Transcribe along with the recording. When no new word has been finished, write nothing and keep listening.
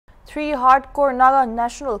Three hardcore Naga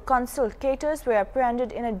National Council cadres were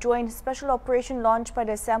apprehended in a joint special operation launched by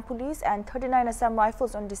the Assam Police and 39 Assam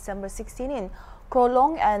Rifles on December 16 in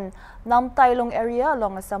Krolong and Namtailong area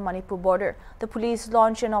along Assam-Manipur border. The police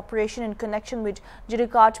launched an operation in connection with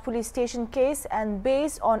Jirigat police station case and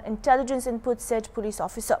based on intelligence input, said police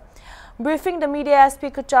officer. Briefing the media,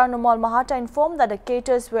 SP Kachar Numal Mahata informed that the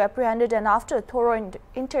cadres were apprehended and after a thorough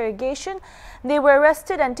interrogation, they were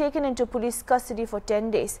arrested and taken into police custody for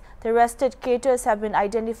 10 days. The arrested cadres have been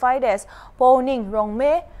identified as Pauning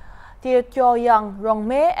Rongme, Tirkyoyang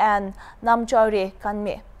Rongme and Namchaure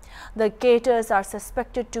Kanme. The cadres are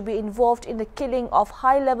suspected to be involved in the killing of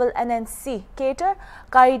high-level NNC cader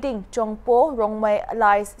Kaiding Chongpo Rongmei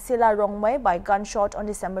alias Sila Rongmei by gunshot on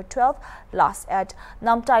December 12 last at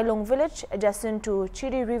Namtailong village adjacent to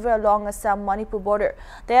Chiri River along Assam-Manipur border.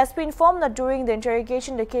 They has been informed that during the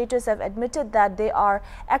interrogation, the cadres have admitted that they are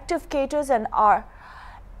active cadres and are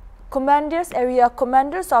area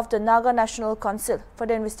commanders of the Naga National Council.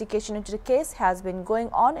 Further investigation into the case has been going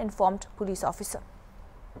on, informed police officer.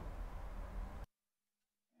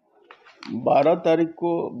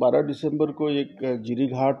 12 दिसंबर को एक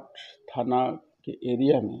जिरीघाट थाना के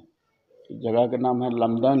area में जगह का नाम है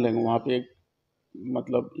लमदानलेंग, वहाँ पे एक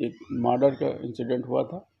मर्डर का इंसिडेंट हुआ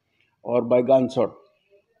था और बाय गन शॉट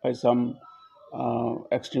बाय सम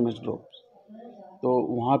एक्सट्रीमिस्ट ग्रुप्स। तो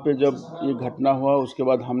वहाँ पे जब ये घटना हुआ उसके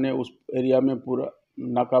बाद हमने उस एरिया में पूरा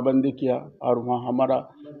नाकाबंदी किया और वहाँ हमारा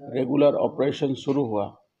रेगुलर ऑपरेशन शुरू हुआ।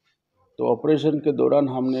 तो ऑपरेशन के दौरान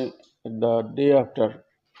हमने द डे आफ्टर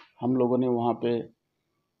हम लोगों ने वहाँ पे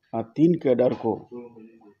 3 कैडर को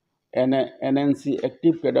एनएनसी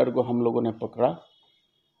एक्टिव कैडर को हम लोगों ने पकड़ा।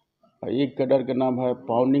 एक कैडर का नाम है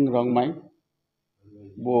पाउनिंग रोंगमाई,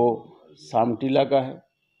 वो सामटीला का है।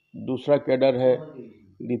 दूसरा कैडर है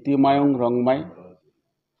दितिमायोंग रोंगमाई,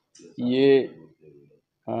 ये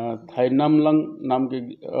थाइनामलंग नाम के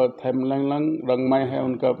थाइमलंग रोंगमाई है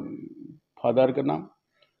उनका फादर का नाम,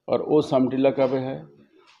 और वो सामटीला का भी है।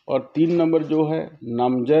 और 3 नंबर जो है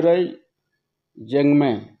नामजरई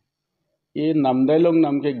जेंगमे, ये नामदाइलोंग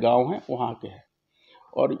नाम के गांव है वहाँ के हैं।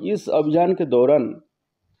 और इस अभियान के दौरान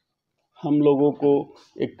हम लोगों को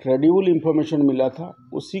एक क्रेडिबल इंफॉर्मेशन मिला था,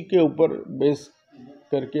 उसी के ऊपर बेस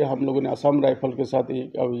करके हम लोगों ने असम राइफल के साथ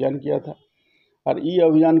एक अभियान किया था। और ये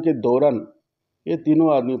अभियान के दौरान ये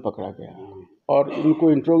तीनों आदमी पकड़ा गया और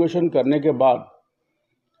इनको इंट्रोगेशन करने के बाद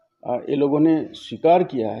ये लोगों ने स्वीकार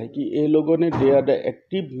किया है कि ये लोगों ने they are the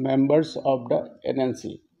active members of the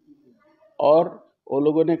NNC, और वो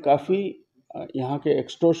लोगों ने काफ़ी यहाँ के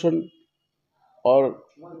एक्सटोर्शन और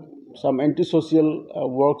सम एंटी सोशल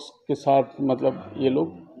वर्क्स के साथ ये लोग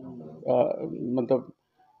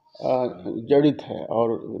जड़ित है।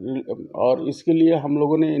 और इसके लिए हम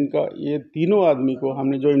लोगों ने इनका ये तीनों आदमी को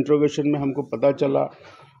हमने जो इंट्रोगेशन में हमको पता चला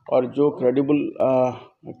और जो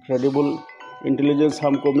क्रेडिबल इंटेलिजेंस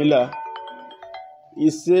हमको मिला,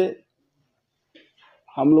 इससे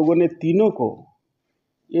हम लोगों ने तीनों को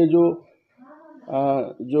ये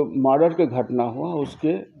जो मर्डर का घटना हुआ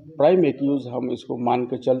उसके प्राइम एक्यूज हम इसको मान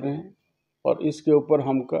के चल रहे हैं और इसके ऊपर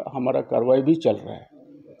हमारा कार्रवाई भी चल रहा है।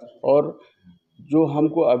 और जो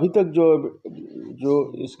हमको अभी तक जो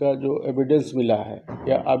इसका जो एविडेंस मिला है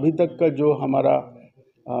या अभी तक का जो हमारा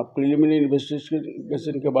प्रिलिमिनरी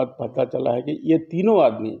इन्वेस्टिगेशन के बाद पता चला है कि ये तीनों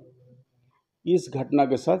आदमी इस घटना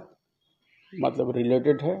के साथ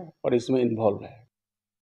रिलेटेड है और इसमें इन्वॉल्व है।